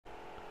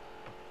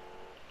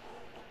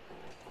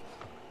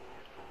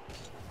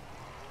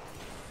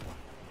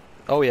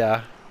Oh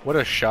yeah, what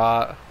a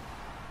shot.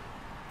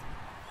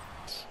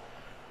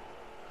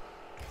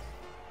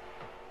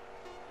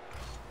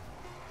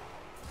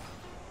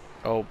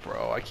 Oh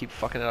bro, I keep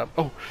fucking it up.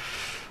 Oh.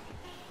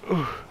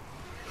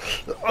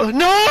 Oh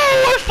no!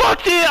 I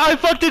fucked it! I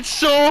fucked it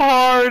so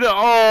hard!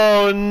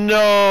 Oh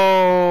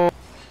no!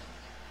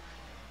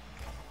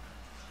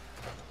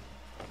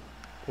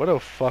 What a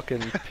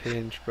fucking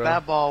pinch, bro.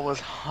 That ball was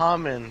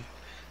humming.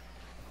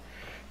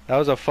 That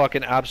was a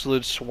fucking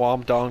absolute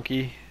swamp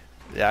donkey.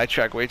 Yeah, I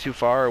track way too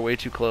far or way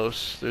too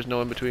close. There's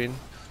no in between.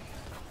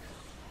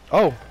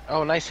 Oh!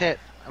 Oh, nice hit.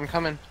 I'm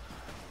coming.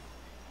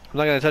 I'm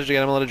not gonna touch it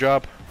again, I'm gonna let it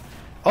drop.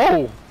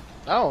 Oh!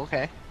 Oh,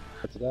 okay.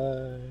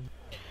 What?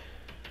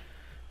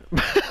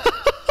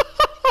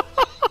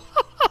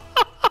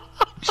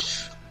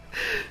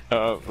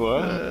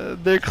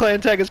 Their clan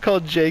tag is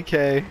called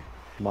JK.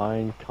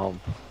 Mein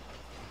Kampf.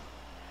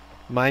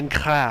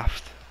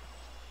 Minecraft.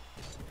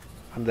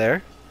 I'm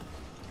there.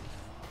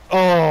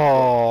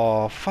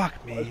 Oh,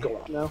 fuck me. Let's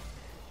go now.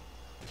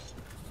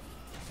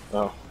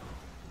 Oh.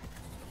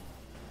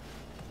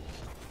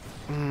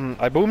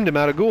 I boomed him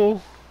out of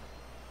ghoul.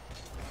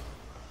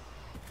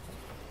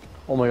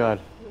 Oh my god.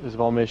 There's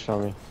Valmation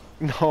on me.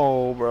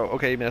 No, bro.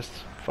 Okay, missed.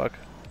 Fuck.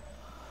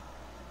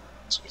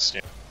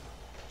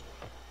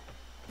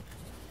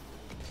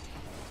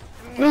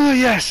 Oh,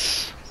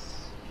 yes!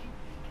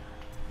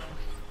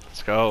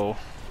 Let's go.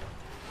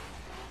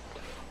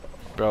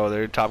 Bro,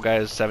 their top guy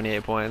is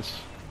 78 points.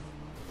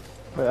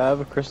 Wait, I have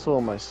a crystal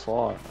in my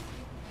slot.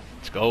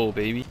 Let's go,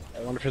 baby.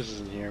 I wonder if this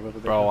is in here.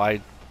 Bro,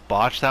 I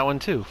botched that one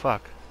too.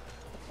 Fuck.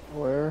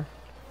 Where?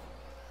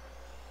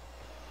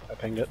 I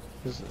pinged it.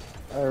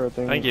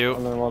 Everything. Thank you.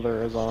 And then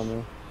mother is on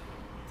me.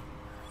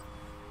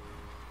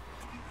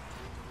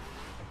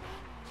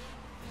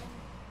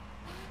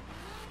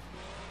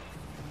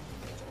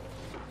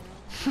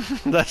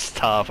 That's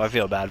tough. I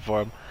feel bad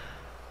for him.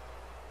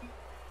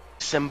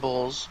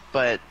 Symbols,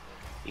 but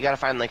you gotta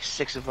find like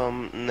 6 of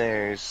them, and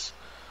there's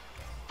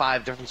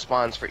 5 different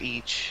spawns for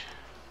each.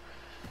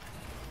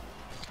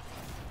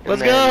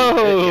 Let's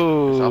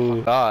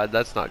go! God,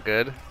 that's not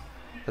good.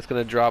 That's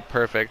gonna drop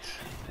perfect.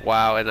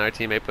 Wow, and our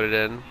teammate put it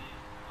in.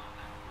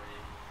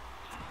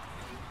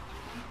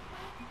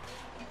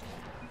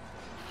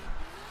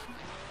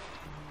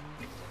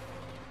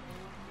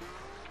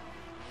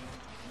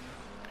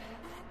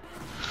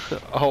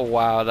 Oh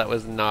wow, that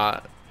was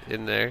not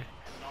in there.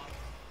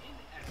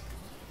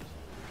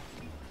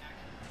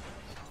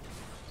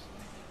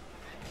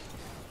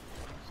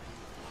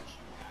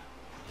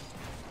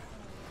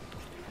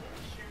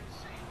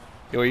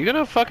 Yo, are you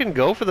gonna fucking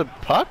go for the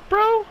puck,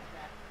 bro?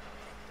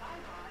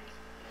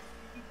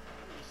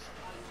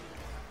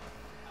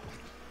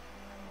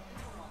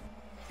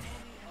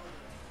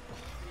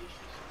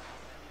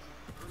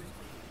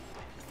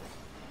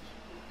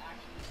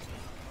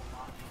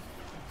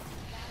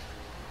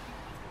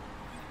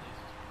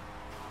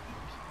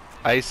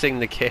 Icing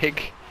the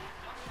cake?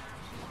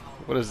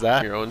 What is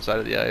that? Your own side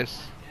of the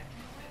ice.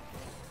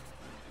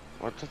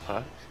 What the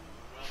fuck?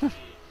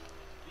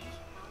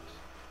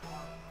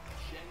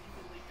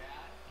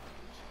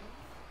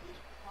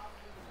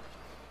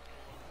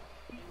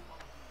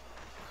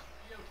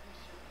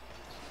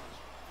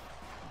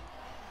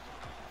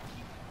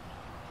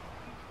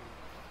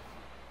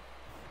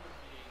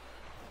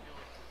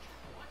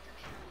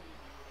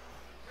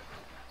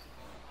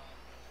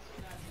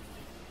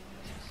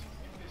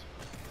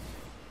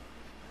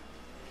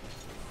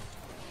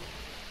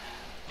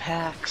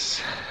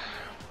 Packs.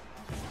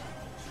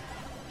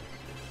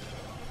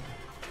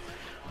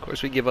 Of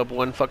course we give up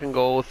one fucking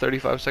goal with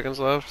 35 seconds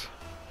left.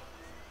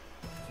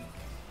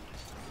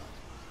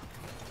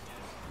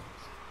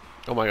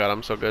 Oh my god,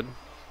 I'm so good.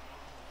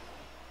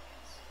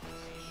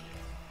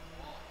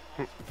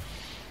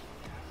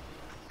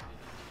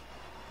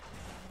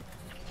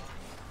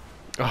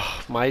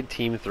 Oh, my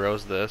team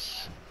throws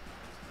this.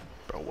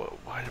 Bro,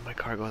 why did my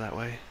car go that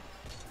way?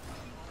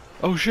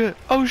 Oh shit!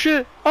 Oh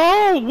shit!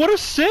 Oh, what a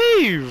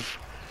save!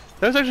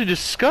 That was actually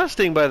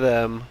disgusting by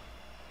them.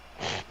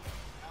 I'm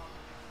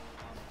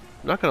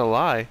not gonna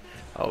lie.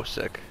 Oh,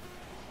 sick.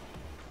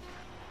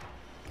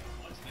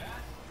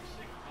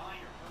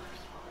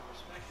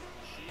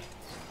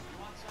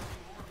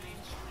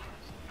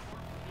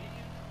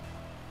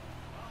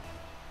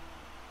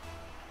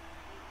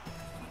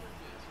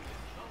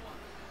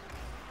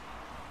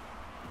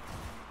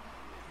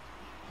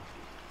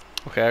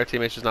 Okay, our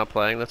teammate's just not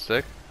playing. That's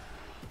sick.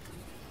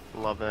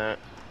 Love that.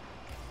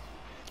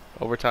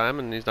 Overtime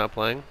and he's not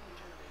playing.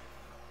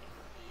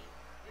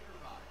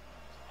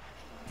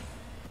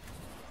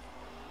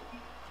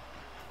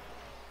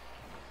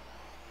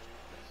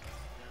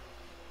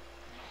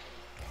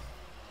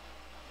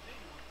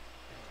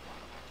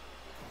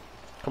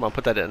 Come on,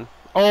 put that in.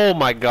 Oh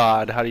my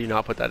god, how do you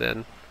not put that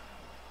in?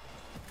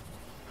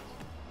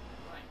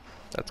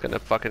 That's gonna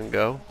fucking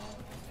go.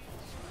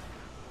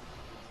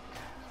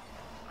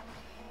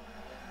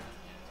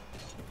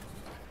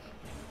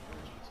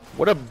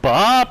 What a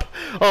bop!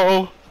 Uh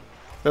oh,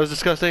 that was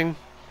disgusting.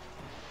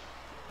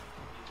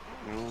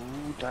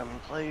 Ooh,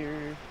 Diamond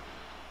player.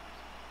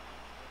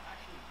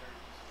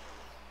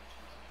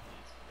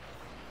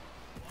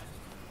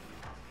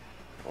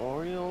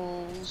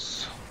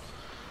 Orioles.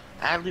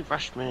 Adley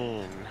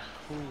Rushman.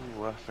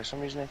 Ooh, for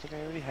some reason I think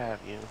I already have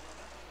you.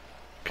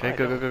 Okay, I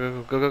go, go,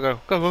 don't. go, go, go,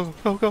 go, go, go,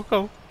 go, go,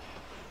 go.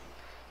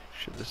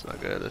 Shit, this is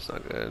not good. That's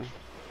not good.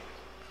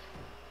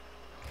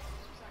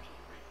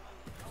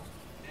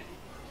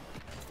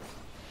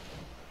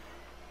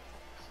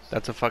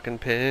 That's a fucking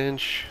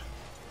pinch.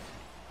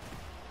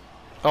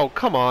 Oh,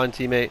 come on,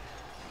 teammate.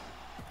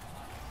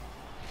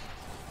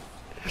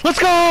 Let's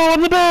go!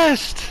 I'm the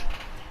best!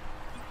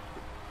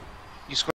 You scored.